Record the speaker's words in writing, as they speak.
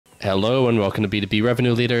Hello and welcome to B2B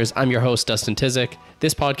Revenue Leaders. I'm your host, Dustin Tizik.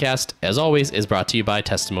 This podcast, as always, is brought to you by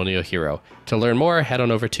Testimonial Hero. To learn more, head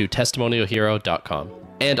on over to testimonialhero.com.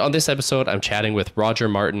 And on this episode, I'm chatting with Roger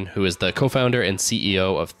Martin, who is the co-founder and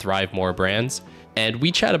CEO of ThriveMore Brands. And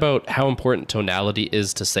we chat about how important tonality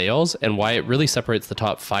is to sales and why it really separates the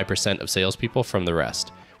top 5% of salespeople from the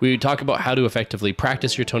rest. We talk about how to effectively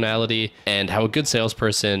practice your tonality and how a good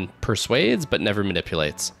salesperson persuades but never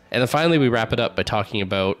manipulates. And then finally, we wrap it up by talking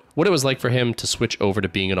about what it was like for him to switch over to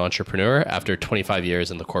being an entrepreneur after 25 years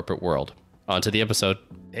in the corporate world. On to the episode.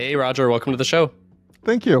 Hey, Roger, welcome to the show.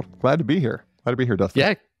 Thank you. Glad to be here. Glad to be here, Dustin.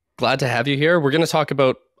 Yeah, glad to have you here. We're going to talk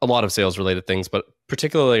about a lot of sales-related things, but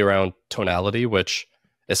particularly around tonality, which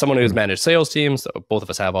as someone who's managed sales teams, both of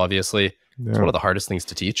us have, obviously, it's one of the hardest things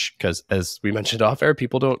to teach because, as we mentioned off air,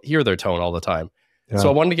 people don't hear their tone all the time. Yeah. So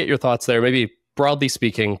I wanted to get your thoughts there. Maybe broadly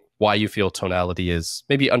speaking, why you feel tonality is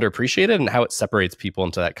maybe underappreciated and how it separates people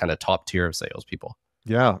into that kind of top tier of salespeople.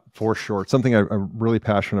 Yeah, for sure. It's something I'm really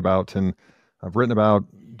passionate about, and I've written about,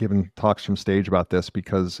 given talks from stage about this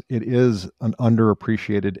because it is an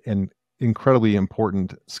underappreciated and incredibly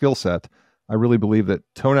important skill set. I really believe that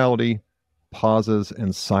tonality, pauses,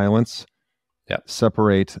 and silence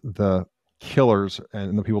separate the killers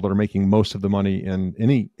and the people that are making most of the money in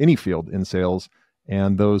any field in sales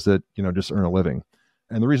and those that, just earn a living.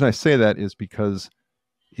 And the reason I say that is because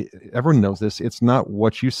everyone knows this. It's not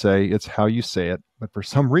what you say, it's how you say it. But for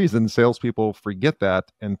some reason, salespeople forget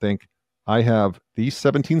that and think, I have these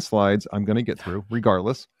 17 slides I'm going to get through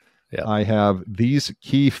regardless. Yeah. I have these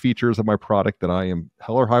key features of my product that I am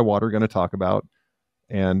hell or high water going to talk about.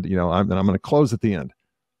 And, I'm going to close at the end,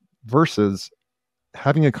 versus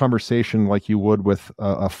having a conversation like you would with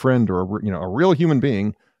a friend or a real human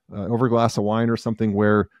being over a glass of wine or something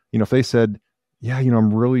where, if they said, yeah,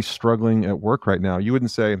 I'm really struggling at work right now. You wouldn't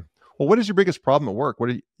say, well, what is your biggest problem at work?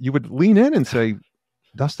 You would lean in and say,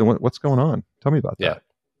 Dustin, what's going on? Tell me about that.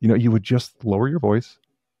 You would just lower your voice,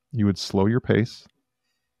 you would slow your pace,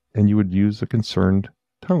 and you would use a concerned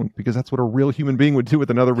tone, because that's what a real human being would do with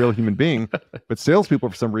another real human being. But salespeople,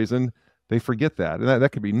 for some reason, they forget that. And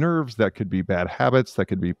that could be nerves, that could be bad habits, that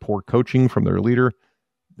could be poor coaching from their leader.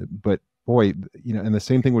 But boy, and the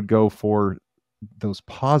same thing would go for those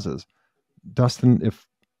pauses. Dustin,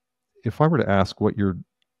 if I were to ask what your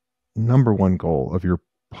number one goal of your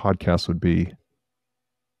podcast would be,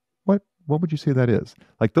 what would you say that is?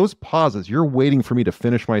 Like those pauses, you're waiting for me to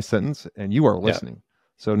finish my sentence and you are listening. Yeah.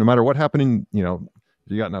 So no matter what happened, you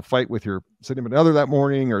got in a fight with your significant other that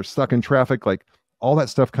morning or stuck in traffic, like all that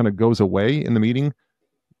stuff kind of goes away in the meeting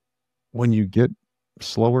when you get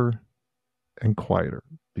slower and quieter,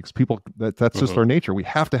 because people, that's just our nature. We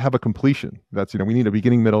have to have a completion. That's, we need a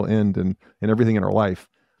beginning, middle, end, and everything in our life.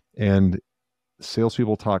 And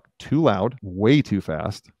salespeople talk too loud, way too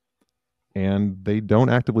fast, and they don't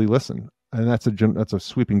actively listen. And that's a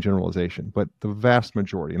sweeping generalization, but the vast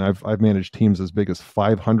majority, and I've managed teams as big as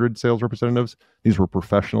 500 sales representatives. These were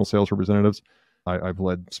professional sales representatives. I've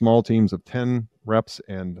led small teams of 10 reps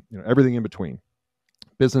and everything in between,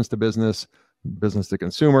 business to business, business to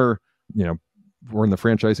consumer. We're in the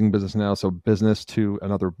franchising business now, so business to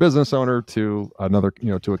another business owner, to another,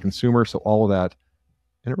 to a consumer. So all of that,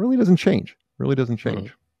 and it really doesn't change.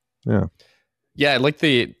 Yeah. Yeah, I like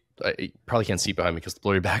I probably can't see behind me because of the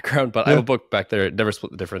blurry background, but I have a book back there, Never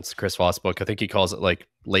Split the Difference, Chris Voss book. I think he calls it like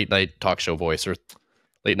late night talk show voice or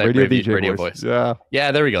late night radio voice.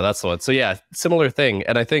 Yeah, there we go. That's the one. So yeah, similar thing.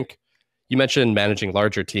 And I think you mentioned managing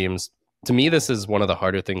larger teams. To me, this is one of the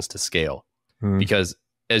harder things to scale because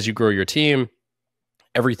as you grow your team,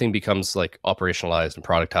 everything becomes like operationalized and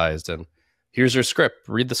productized. And here's your script.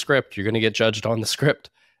 Read the script. You're going to get judged on the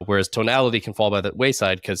script. Whereas tonality can fall by the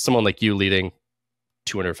wayside because someone like you leading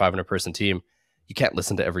 200, 500 person team, you can't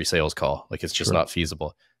listen to every sales call. Like it's just not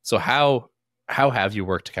feasible. So how have you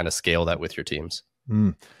worked to kind of scale that with your teams?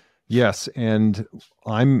 Yes. And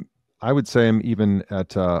I would say I'm even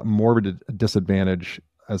at more of a disadvantage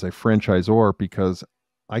as a franchisor because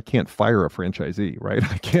I can't fire a franchisee, right?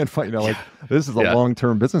 I can't find, this is a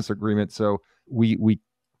long-term business agreement. So we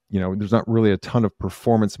there's not really a ton of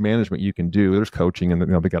performance management you can do. There's coaching and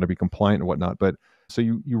they got to be compliant and whatnot, but so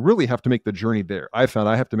you really have to make the journey there. I found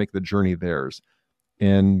I have to make the journey theirs.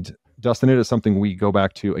 And Dustin, it is something we go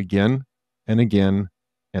back to again and again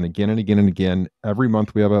and again and again and again. Every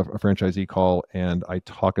month we have a franchisee call and I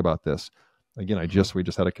talk about this. Again, we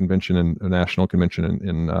just had a national convention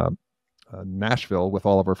in Nashville with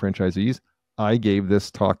all of our franchisees. I gave this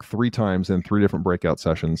talk 3 times in 3 different breakout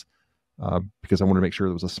sessions because I wanted to make sure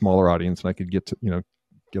there was a smaller audience and I could get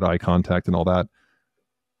eye contact and all that.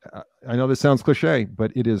 I know this sounds cliche,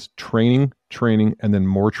 but it is training, and then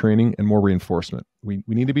more training and more reinforcement. We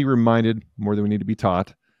need to be reminded more than we need to be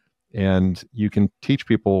taught. And you can teach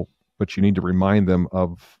people, but you need to remind them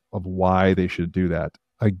of why they should do that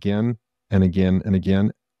again and again and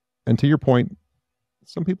again. And to your point,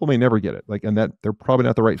 some people may never get it. Like, and that they're probably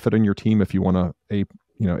not the right fit on your team if you want a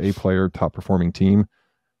player, top performing team.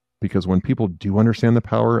 Because when people do understand the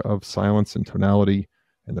power of silence and tonality,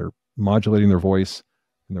 and they're modulating their voice,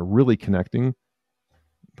 and they're really connecting,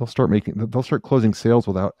 they'll start closing sales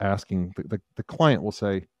without asking. The client will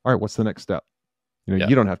say, all right, what's the next step?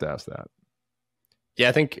 You don't have to ask that. Yeah,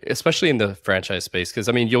 I think especially in the franchise space, because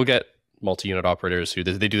I mean, you'll get multi-unit operators who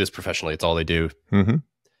they do this professionally. It's all they do. Mm-hmm.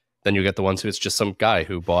 Then you get the ones who it's just some guy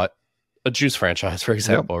who bought a juice franchise, for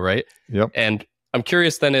example, right? Yep. And I'm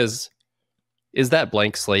curious then, is that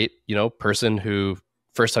blank slate, person who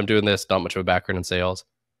first time doing this, not much of a background in sales,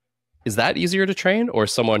 is that easier to train, or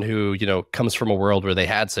someone who, comes from a world where they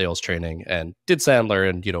had sales training and did Sandler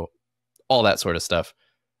and, all that sort of stuff?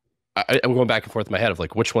 I'm going back and forth in my head of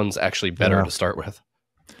like, which one's actually better to start with?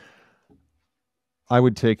 I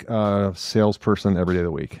would take a salesperson every day of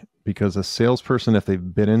the week, because a salesperson, if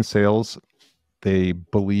they've been in sales, they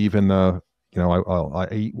believe in the,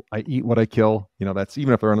 I eat what I kill. That's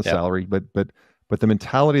even if they're on a salary, but the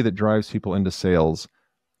mentality that drives people into sales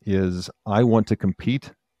is, I want to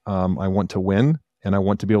compete, I want to win, and I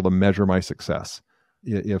want to be able to measure my success.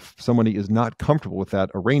 If somebody is not comfortable with that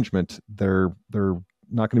arrangement, they're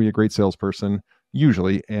not going to be a great salesperson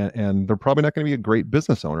usually, and they're probably not going to be a great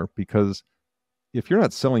business owner, because if you're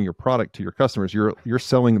not selling your product to your customers, you're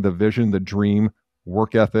selling the vision, the dream,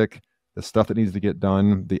 work ethic, the stuff that needs to get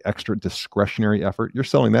done, the extra discretionary effort. You're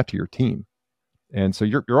selling that to your team. And so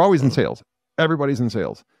you're always in sales. Everybody's in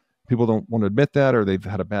sales. People don't want to admit that, or they've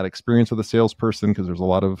had a bad experience with a salesperson because there's a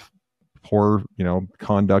lot of poor,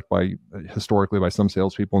 conduct historically by some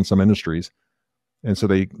salespeople in some industries. And so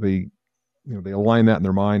they align that in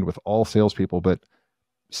their mind with all salespeople. But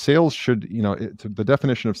sales should, the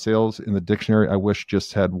definition of sales in the dictionary, I wish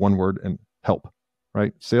just had one word, and help,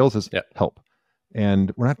 right? Sales is help.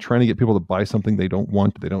 And we're not trying to get people to buy something they don't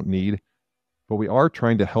want, they don't need, but we are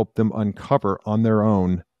trying to help them uncover on their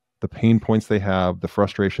own the pain points they have, the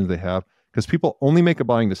frustrations they have, because people only make a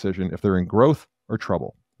buying decision if they're in growth or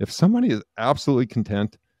trouble. If somebody is absolutely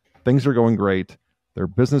content, things are going great, their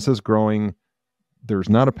business is growing, there's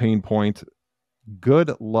not a pain point,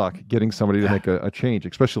 good luck getting somebody to make a change,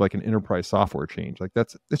 especially like an enterprise software change. Like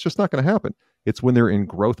it's just not going to happen. It's when they're in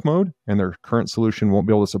growth mode and their current solution won't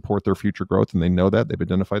be able to support their future growth, and they know that, they've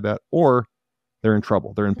identified that, or they're in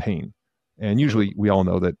trouble, they're in pain. And usually we all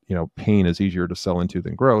know that, pain is easier to sell into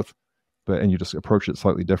than growth, and you just approach it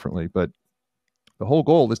slightly differently. But the whole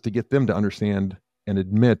goal is to get them to understand and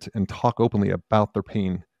admit and talk openly about their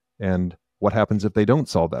pain, and what happens if they don't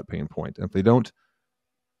solve that pain point, if they don't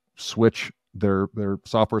switch their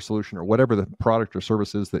software solution or whatever the product or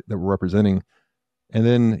service is that we're representing. And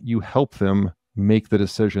then you help them make the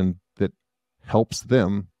decision that helps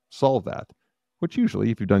them solve that, which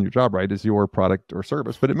usually, if you've done your job right, is your product or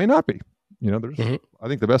service, but it may not be. There's, I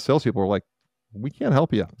think the best salespeople are like, we can't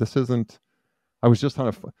help you. This isn't, I was just on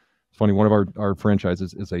it's funny, one of our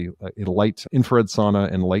franchises is a light infrared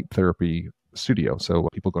sauna and light therapy studio. So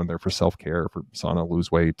people go in there for self-care, for sauna,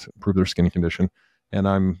 lose weight, improve their skin condition. And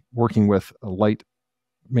I'm working with a light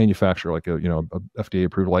manufacturer, like a FDA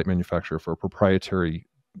approved light manufacturer, for a proprietary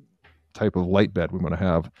type of light bed we want to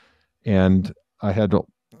have. And I had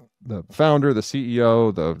the founder, the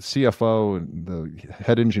CEO, the CFO, and the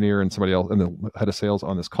head engineer, and somebody else, and the head of sales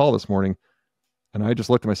on this call this morning. And I just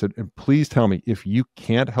looked at him, I said, and please tell me, if you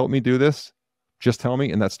can't help me do this, just tell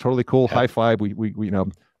me. And that's totally cool. Yeah. High five. We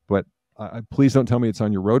but please don't tell me it's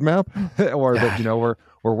on your roadmap or that,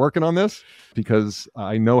 we're working on this, because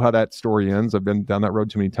I know how that story ends. I've been down that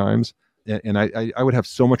road too many times. And I would have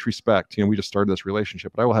so much respect. We just started this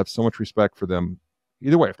relationship, but I will have so much respect for them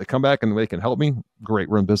either way. If they come back and they can help me, great,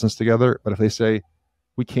 we're in business together. But if they say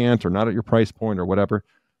we can't, or not at your price point, or whatever,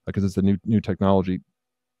 because it's a new technology,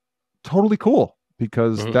 totally cool,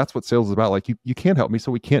 because that's what sales is about. Like, you can't help me,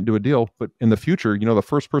 so we can't do a deal. But in the future, the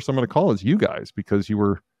first person I'm going to call is you guys, because you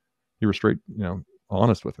were straight,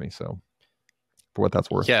 honest with me. So for what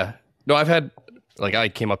that's worth. Yeah. No, I've had, I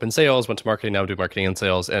came up in sales, went to marketing, now do marketing and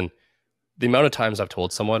sales. And the amount of times I've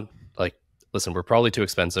told someone, like, listen, we're probably too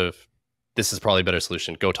expensive. This is probably a better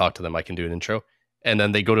solution. Go talk to them. I can do an intro. And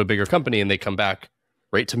then they go to a bigger company and they come back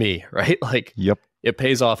right to me, right? Like, yep, it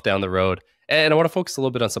pays off down the road. And I want to focus a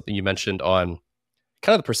little bit on something you mentioned on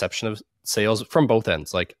kind of the perception of sales from both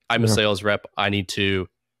ends. Like, I'm a sales rep. I need to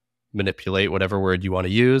manipulate whatever word you want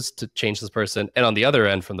to use to change this person. And on the other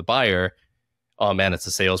end, from the buyer, oh man, it's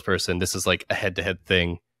a salesperson. This is like a head-to-head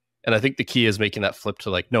thing. And I think the key is making that flip to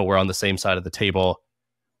like, no, we're on the same side of the table.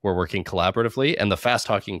 We're working collaboratively. And the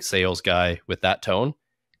fast-talking sales guy with that tone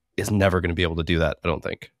is never going to be able to do that, I don't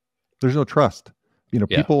think. There's no trust.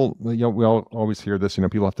 People, we all always hear this,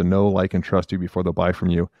 people have to know, like, and trust you before they'll buy from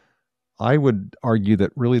you. I would argue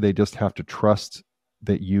that really they just have to trust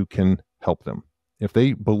that you can help them. If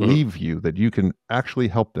they believe you, that you can actually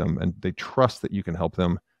help them, and they trust that you can help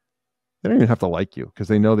them, they don't even have to like you, because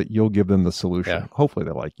they know that you'll give them the solution. Yeah. Hopefully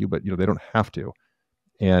they like you, but they don't have to.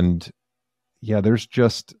 And there's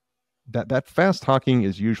just that fast talking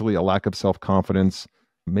is usually a lack of self-confidence.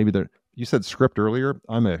 Maybe you said script earlier.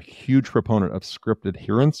 I'm a huge proponent of script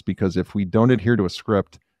adherence, because if we don't adhere to a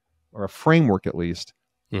script or a framework, at least,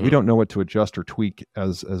 we don't know what to adjust or tweak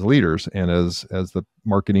as leaders and as the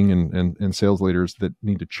marketing and sales leaders that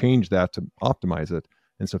need to change that to optimize it.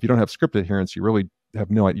 And so if you don't have script adherence, you really have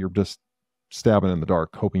no idea. You're just stabbing in the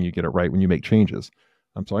dark, hoping you get it right when you make changes.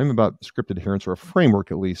 So I'm about script adherence, or a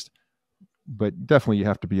framework at least, but definitely you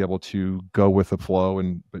have to be able to go with the flow.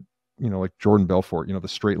 But like Jordan Belfort, the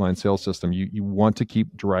straight line sales system, you want to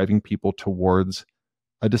keep driving people towards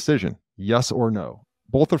a decision, yes or no.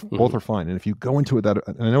 Both are fine. And if you go into it and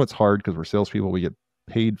I know it's hard because we're salespeople, we get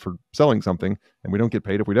paid for selling something, and we don't get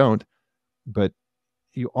paid if we don't, but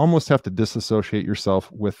you almost have to disassociate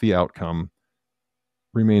yourself with the outcome,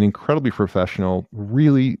 remain incredibly professional,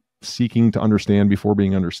 really seeking to understand before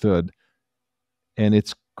being understood. And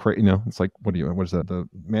it's it's like, what is that? The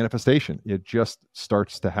manifestation. It just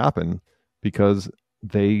starts to happen because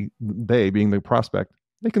they being the prospect,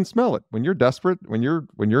 they can smell it. When you're desperate, when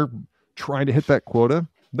you're trying to hit that quota,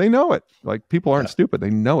 they know it. Like, people aren't stupid. They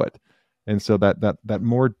know it. And so that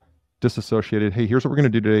more disassociated, hey, here's what we're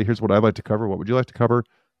going to do today. Here's what I'd like to cover. What would you like to cover?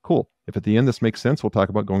 Cool. If at the end this makes sense, we'll talk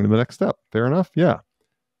about going to the next step. Fair enough. Yeah.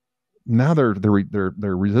 Now their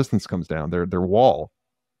resistance comes down. Their wall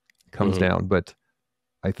comes down. But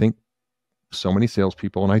I think so many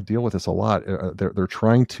salespeople, and I deal with this a lot, they're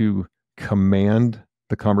trying to command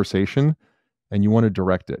the conversation, and you want to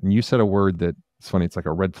direct it. And you said a word that, it's funny, it's like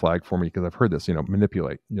a red flag for me, because I've heard this,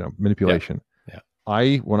 manipulation.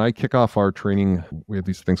 Yeah. When I kick off our training, we have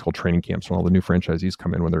these things called training camps when all the new franchisees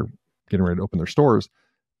come in when they're getting ready to open their stores.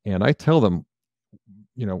 And I tell them,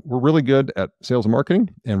 we're really good at sales and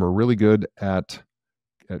marketing, and we're really good at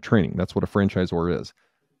training. That's what a franchisor is.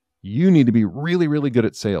 You need to be really, really good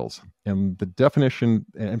at sales, and the definition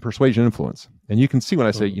and persuasion influence. And you can see when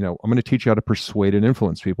I say, I'm going to teach you how to persuade and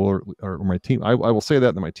influence people, or my team, I will say that,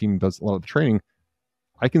 and my team does a lot of the training.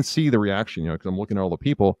 I can see the reaction, because I'm looking at all the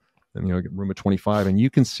people, and room of 25, and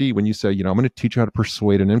you can see when you say, I'm going to teach you how to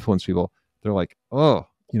persuade and influence people, they're like, oh,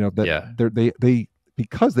 they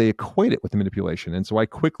because they equate it with the manipulation. And so I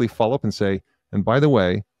quickly follow up and say, and by the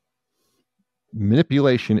way,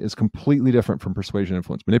 manipulation is completely different from persuasion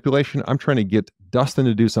influence. Manipulation, I'm trying to get Dustin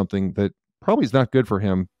to do something that probably is not good for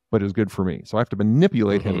him, but is good for me. So I have to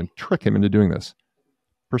manipulate him and trick him into doing this.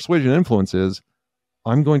 Persuasion influence is,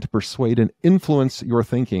 I'm going to persuade and influence your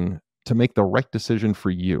thinking to make the right decision for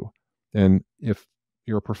you. And if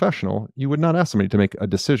you're a professional, you would not ask somebody to make a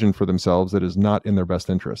decision for themselves that is not in their best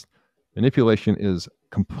interest. Manipulation is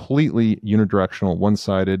completely unidirectional,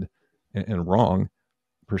 one-sided, and wrong.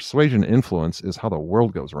 Persuasion influence is how the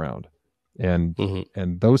world goes around. And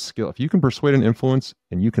those skills, if you can persuade and influence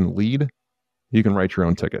and you can lead, you can write your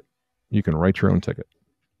own ticket. You can write your own ticket.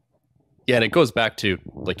 Yeah, and it goes back to,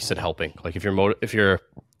 like you said, helping. Like if you're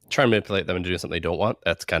trying to manipulate them into doing something they don't want,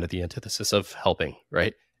 that's kind of the antithesis of helping,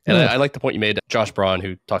 right? And I like the point you made. Josh Braun,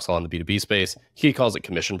 who talks a lot in the B2B space, he calls it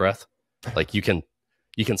commission breath. Like you can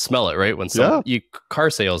smell it, right? When car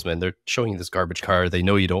salesmen, they're showing you this garbage car, they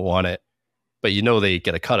know you don't want it, but they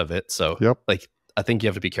get a cut of it. So like, I think you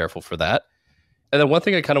have to be careful for that. And then one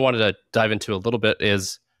thing I kind of wanted to dive into a little bit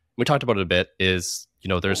is, we talked about it a bit, is,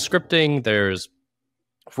 there's scripting, there's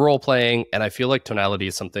role playing, and I feel like Tonality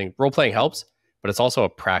is something, role playing helps, but it's also a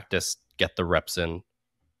practice, get the reps in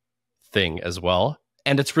thing as well.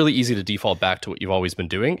 And it's really easy to default back to what you've always been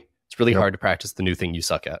doing. It's really hard to practice the new thing you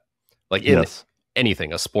suck at, like in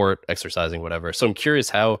anything, a sport, exercising, whatever. So I'm curious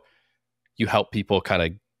how you help people kind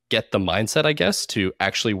of get the mindset, I guess, to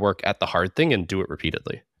actually work at the hard thing and do it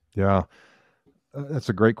repeatedly. Yeah, that's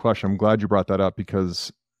a great question. I'm glad you brought that up,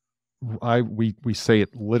 because we say it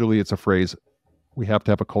literally, it's a phrase. We have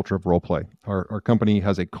to have a culture of role play. Our company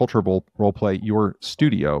has a culture of role play. Your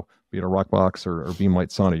studio, be it a Rockbox or Beamlight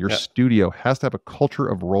Sauna, your studio has to have a culture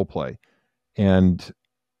of role play. And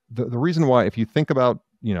the reason why, if you think about,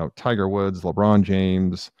 Tiger Woods, LeBron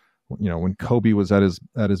James, when Kobe was at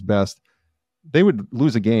his best, they would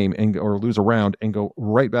lose a game or lose a round and go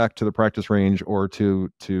right back to the practice range or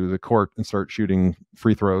to the court and start shooting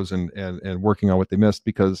free throws and working on what they missed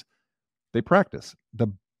because they practice. The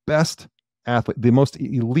best athlete, the most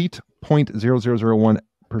elite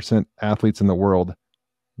 0.0001% athletes in the world,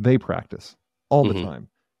 they practice all the time.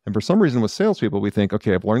 And for some reason with salespeople, we think,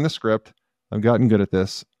 okay, I've learned the script. I've gotten good at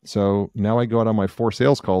this. So now I go out on my 4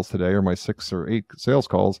 sales calls today or my 6 or 8 sales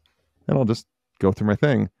calls and I'll just go through my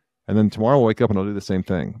thing. And then tomorrow I'll wake up and I'll do the same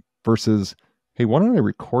thing versus, hey, why don't I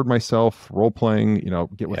record myself role playing,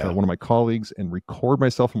 get with one of my colleagues and record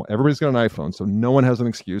myself. Everybody's got an iPhone, so no one has an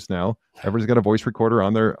excuse now. Everybody's got a voice recorder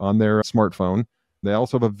on their smartphone. They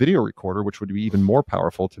also have a video recorder, which would be even more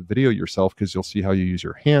powerful to video yourself because you'll see how you use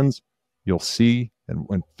your hands. You'll see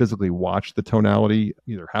and physically watch the tonality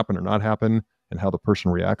either happen or not happen and how the person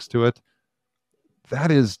reacts to it.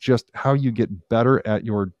 That is just how you get better at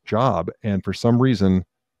your job. And for some reason,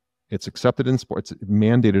 it's accepted in sports, it's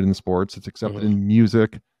mandated in sports, it's accepted in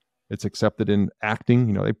music, it's accepted in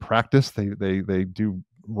acting. They practice, they do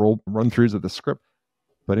run-throughs of the script.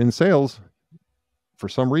 But in sales, for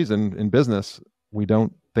some reason, in business, we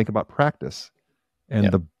don't think about practice. And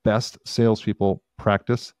the best salespeople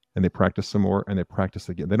practice, and they practice some more, and they practice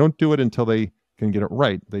again. They don't do it until they can get it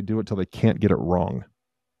right. They do it till they can't get it wrong,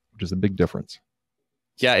 which is a big difference.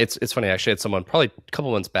 Yeah, it's funny. Actually, I had someone probably a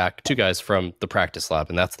couple months back, 2 guys from the practice lab,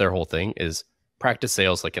 and that's their whole thing is practice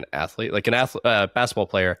sales like an athlete, basketball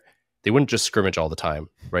player. They wouldn't just scrimmage all the time,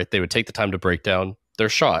 right? They would take the time to break down their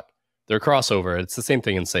shot, their crossover. It's the same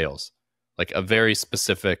thing in sales, like a very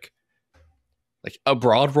specific, like a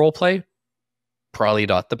broad role play, probably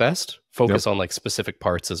not the best. Focus on like specific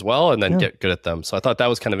parts as well, and then get good at them. So I thought that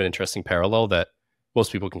was kind of an interesting parallel that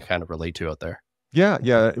most people can kind of relate to out there. Yeah,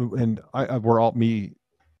 and we're all, me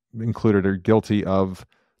included, are guilty of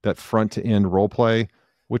that front to end role play,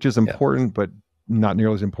 which is important, but not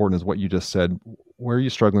nearly as important as what you just said. Where are you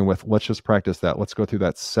struggling with? Let's just practice that. Let's go through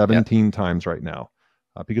that 17 times right now,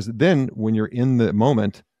 because then when you're in the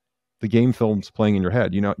moment, the game film's playing in your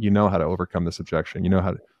head. You know how to overcome this objection.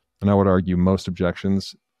 And I would argue most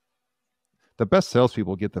objections. The best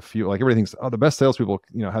salespeople get the few, like everything's, the best salespeople,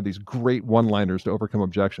 have these great one-liners to overcome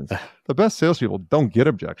objections. The best salespeople don't get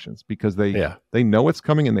objections because they know what's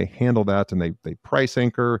coming and they handle that, and they price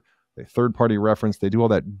anchor, they third-party reference, they do all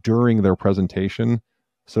that during their presentation.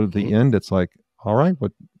 So at the end, it's like, all right,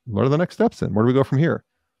 what are the next steps then? Where do we go from here?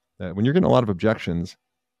 When you're getting a lot of objections,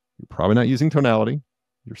 you're probably not using tonality,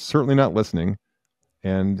 you're certainly not listening,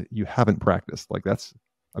 and you haven't practiced. Like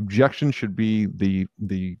objection should be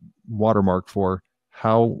the watermark for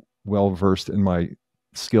how well versed in my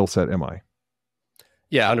skill set am I.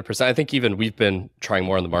 Yeah, 100%. I think even we've been trying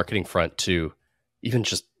more on the marketing front to even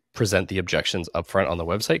just present the objections up front on the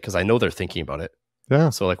website, because I know they're thinking about it.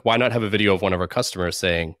 Yeah. So like, why not have a video of one of our customers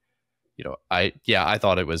saying, I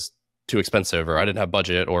thought it was too expensive, or I didn't have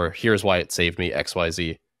budget, or here's why it saved me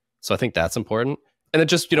XYZ. So I think that's important. And then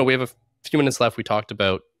just, we have a few minutes left. We talked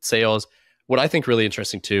about sales. What I think really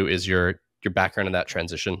interesting too is your background in that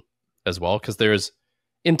transition as well, because there's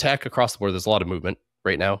in tech across the board, there's a lot of movement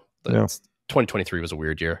right now. 2023 was a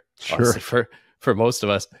weird year, honestly, for most of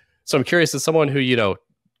us. So I'm curious, as someone who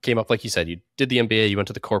came up, like you said, you did the MBA, you went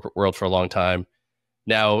to the corporate world for a long time.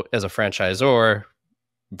 Now, as a franchisor,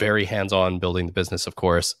 very hands-on building the business, of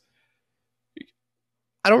course.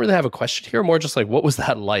 I don't really have a question here, more just like, what was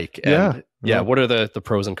that like? And what are the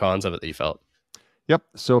pros and cons of it that you felt? Yep.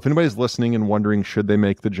 So if anybody's listening and wondering, should they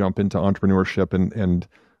make the jump into entrepreneurship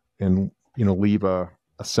and leave a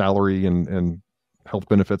salary and health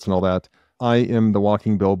benefits and all that, I am the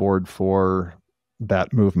walking billboard for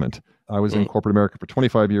that movement. I was in corporate America for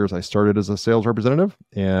 25 years. I started as a sales representative,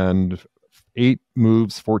 and 8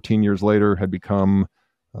 moves 14 years later had become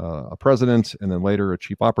a president, and then later a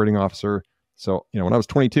chief operating officer. So, when I was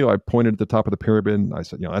 22, I pointed at the top of the pyramid and I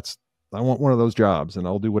said, I want one of those jobs, and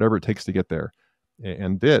I'll do whatever it takes to get there.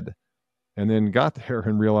 And did, and then got there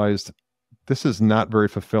and realized this is not very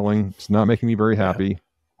fulfilling. It's not making me very happy.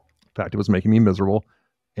 In fact, it was making me miserable.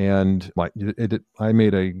 And I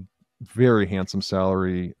made a very handsome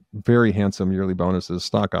salary, very handsome yearly bonuses,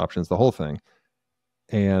 stock options, the whole thing,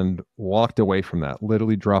 and walked away from that.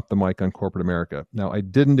 Literally dropped the mic on corporate America. Now, I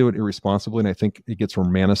didn't do it irresponsibly, and I think it gets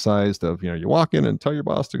romanticized of, you walk in and tell your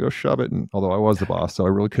boss to go shove it. And although I was the boss, so I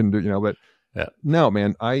really couldn't do, but no,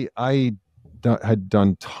 man, I had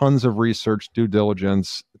done tons of research, due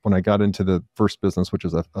diligence when I got into the first business, which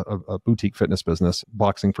is a boutique fitness business,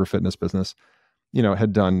 boxing for fitness business.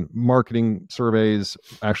 Had done marketing surveys,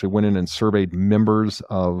 actually went in and surveyed members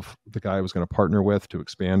of the guy I was going to partner with to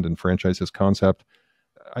expand and franchise his concept.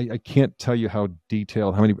 I can't tell you how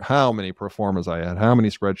detailed, how many pro formas I had, how many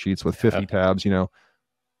spreadsheets with 50 tabs,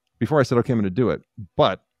 before I said, okay, I'm going to do it.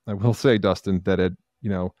 But I will say, Dustin, that at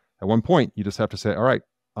one point you just have to say, all right,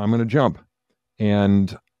 I'm going to jump.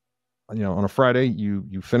 And, on a Friday,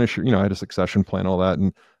 you finish your, I had a succession plan, all that.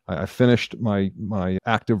 And I finished my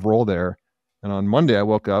active role there. And on Monday, I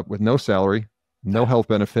woke up with no salary, no health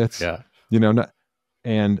benefits,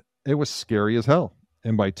 and it was scary as hell.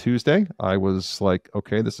 And by Tuesday, I was like,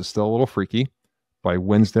 okay, this is still a little freaky. By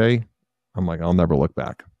Wednesday, I'm like, I'll never look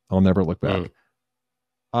back. I'll never look back.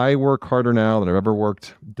 I work harder now than I've ever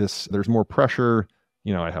worked. There's more pressure.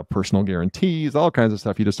 I have personal guarantees, all kinds of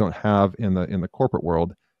stuff you just don't have in the corporate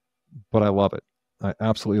world. But I love it. I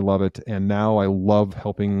absolutely love it. And now I love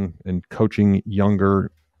helping and coaching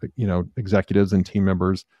younger, executives and team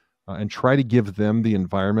members, and try to give them the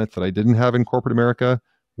environment that I didn't have in corporate America,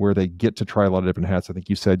 where they get to try a lot of different hats. I think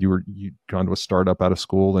you said you'd gone to a startup out of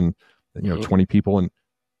school and 20 people, and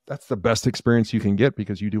that's the best experience you can get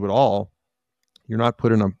because you do it all. You're not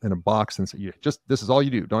put in a box and say, this is all you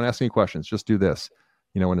do. Don't ask any questions. Just do this.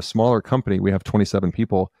 In a smaller company, we have 27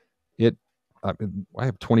 people. I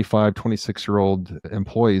have 25, 26-year-old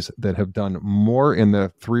employees that have done more in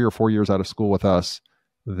the 3 or 4 years out of school with us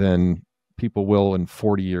than people will in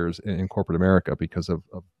 40 years in corporate America because of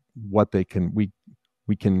what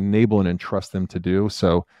we can enable and entrust them to do.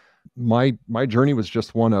 So my journey was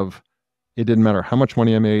just one of, it didn't matter how much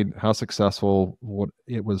money I made, how successful,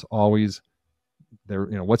 it was always there,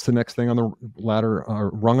 what's the next thing on the ladder,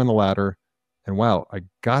 rung on the ladder. And wow, I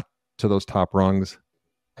got to those top rungs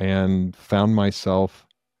and found myself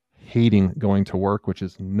hating going to work, which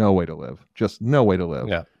is no way to live, just no way to live.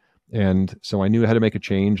 Yeah. And so I knew I had to make a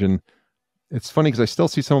change. And it's funny because I still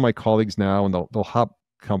see some of my colleagues now, and they'll hop.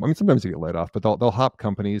 Sometimes they get laid off, but they'll hop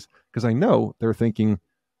companies because I know they're thinking,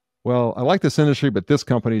 well, I like this industry, but this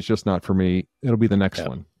company is just not for me. It'll be the next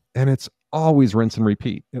one. And it's always rinse and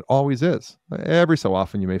repeat. It always is. Every so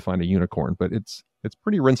often you may find a unicorn, but it's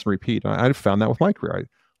pretty rinse and repeat. I've found that with my career.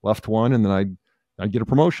 I left one and then I'd get a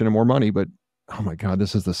promotion and more money, but oh my God,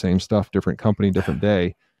 this is the same stuff, different company, different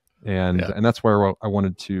day. And that's where I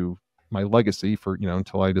wanted to, my legacy for,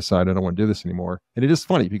 until I decided I don't want to do this anymore. And it is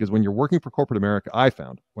funny because when you're working for corporate America, I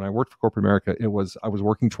found when I worked for corporate America, I was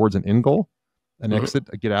working towards an end goal, an exit,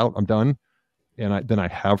 I get out, I'm done. And then I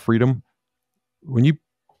have freedom. At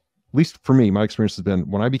least for me, my experience has been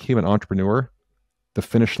when I became an entrepreneur, the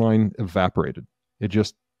finish line evaporated. It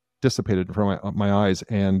just dissipated from my eyes.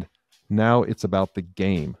 And now it's about the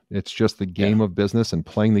game. It's just the game of business and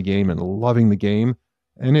playing the game and loving the game.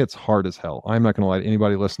 And it's hard as hell. I'm not going to lie to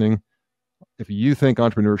anybody listening. If you think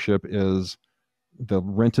entrepreneurship is the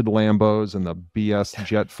rented Lambos and the BS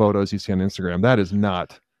jet photos you see on Instagram, that is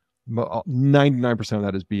not. 99% of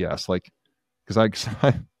that is BS. Because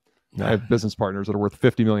I have business partners that are worth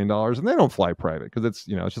 $50 million and they don't fly private because it's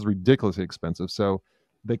just ridiculously expensive. So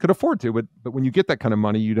they could afford to, but when you get that kind of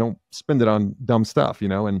money, you don't spend it on dumb stuff,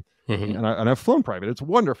 and I've flown private. It's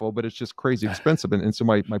wonderful, but it's just crazy expensive. And so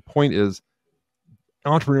my point is,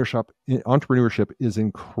 entrepreneurship is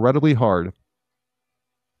incredibly hard.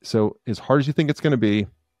 So as hard as you think it's going to be,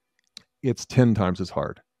 it's 10 times as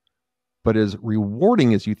hard. But as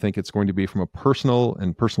rewarding as you think it's going to be from a personal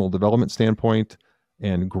development standpoint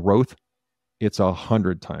and growth, it's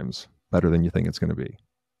 100 times better than you think it's going to be.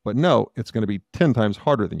 But no, it's going to be 10 times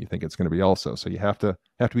harder than you think it's going to be also. So you have to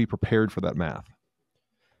be prepared for that math.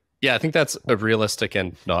 Yeah, I think that's a realistic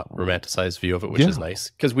and not romanticized view of it, which is nice.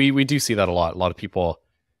 Because we do see that a lot. A lot of people,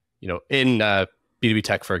 in B2B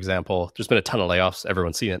tech, for example, there's been a ton of layoffs.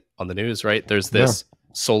 Everyone's seen it on the news, right? There's this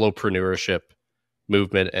solopreneurship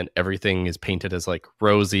movement and everything is painted as like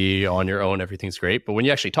rosy, on your own, everything's great. But when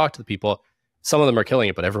you actually talk to the people, some of them are killing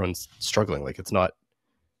it, but everyone's struggling. Like it's not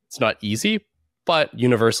easy, but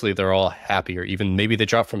universally they're all happy, or even maybe they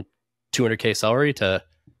drop from 200K salary to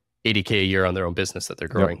 80K a year on their own business that they're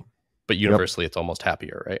growing. But universally it's almost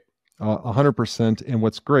happier, right? 100%. And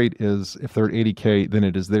what's great is if they're at 80K, then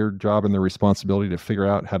it is their job and their responsibility to figure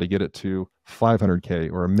out how to get it to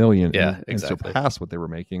 500K or $1 million and surpass what they were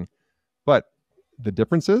making. But the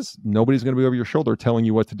difference is nobody's going to be over your shoulder telling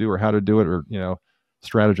you what to do or how to do it, or,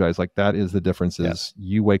 strategize. Like that is the difference is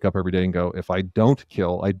you wake up every day and go, if I don't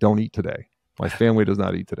kill, I don't eat today. My family does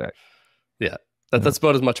not eat today. Yeah. That's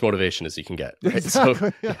about as much motivation as you can get. Right?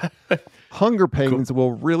 Exactly. So, hunger pains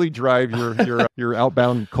will really drive your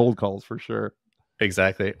outbound cold calls for sure.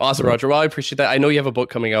 Exactly. Awesome, Roger. Well, I appreciate that. I know you have a book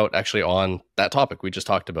coming out actually on that topic we just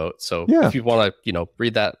talked about. So if you want to,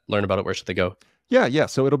 read that, learn about it, where should they go? Yeah.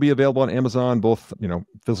 So it'll be available on Amazon, both,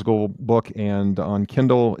 physical book and on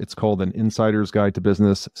Kindle. It's called An Insider's Guide to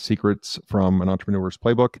Business: Secrets from an Entrepreneur's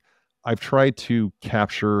Playbook. I've tried to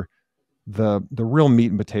capture the real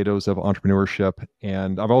meat and potatoes of entrepreneurship,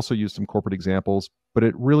 and I've also used some corporate examples, but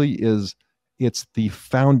it's the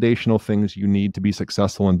foundational things you need to be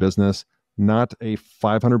successful in business, not a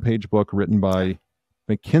 500-page book written by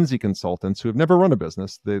McKinsey consultants who have never run a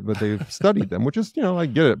business, but they've studied them, which is, I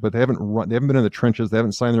get it, but they haven't been in the trenches. They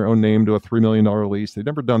haven't signed their own name to a $3 million lease. They've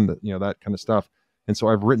never done that, that kind of stuff. And so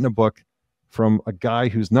I've written a book from a guy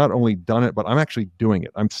who's not only done it, but I'm actually doing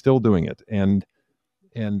it. I'm still doing it. And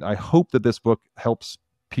I hope that this book helps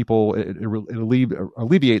people. It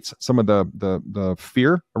alleviates some of the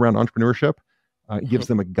fear around entrepreneurship. It gives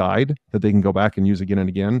them a guide that they can go back and use again and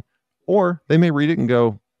again, or they may read it and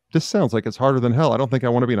go, this sounds like it's harder than hell. I don't think I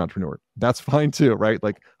want to be an entrepreneur. That's fine too, right?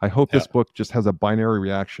 Like, I hope this book just has a binary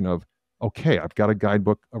reaction of, okay, I've got a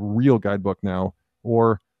guidebook, a real guidebook now,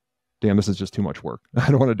 or damn, this is just too much work.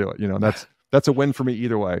 I don't want to do it. That's a win for me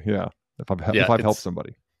either way. Yeah. If I've helped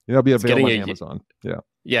somebody, it'll be available on Amazon.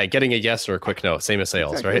 Yeah. Getting a yes or a quick no, same as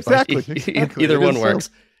sales, exactly, right? Exactly. Either one works.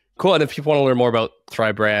 Cool. And if people want to learn more about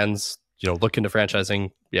Thrive Brands, look into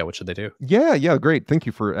franchising, what should they do? Yeah, great. Thank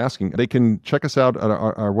you for asking. They can check us out at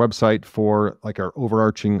our website for like our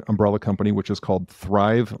overarching umbrella company, which is called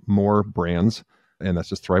ThriveMore Brands, and that's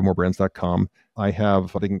just thrivemoorebrands.com.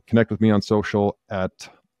 They can connect with me on social at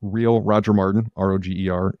Real Roger Martin,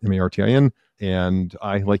 ROGERMARTIN. And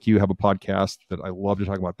I, like you, have a podcast that I love to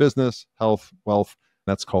talk about business, health, wealth.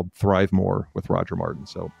 That's called Thrive More with Roger Martin.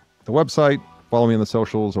 So the website, follow me on the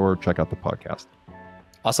socials, or check out the podcast.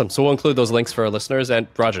 Awesome. So we'll include those links for our listeners. And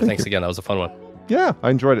Roger, thanks again. That was a fun one. Yeah,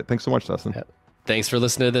 I enjoyed it. Thanks so much, Dustin. Yeah. Thanks for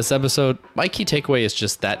listening to this episode. My key takeaway is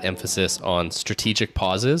just that emphasis on strategic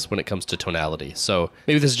pauses when it comes to tonality. So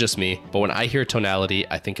maybe this is just me, but when I hear tonality,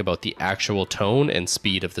 I think about the actual tone and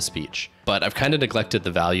speed of the speech. But I've kind of neglected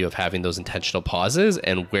the value of having those intentional pauses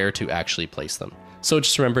and where to actually place them. So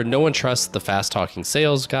just remember, no one trusts the fast-talking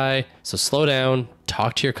sales guy. So slow down,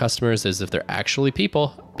 talk to your customers as if they're actually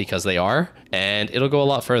people, because they are, and it'll go a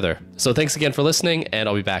lot further. So thanks again for listening, and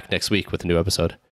I'll be back next week with a new episode.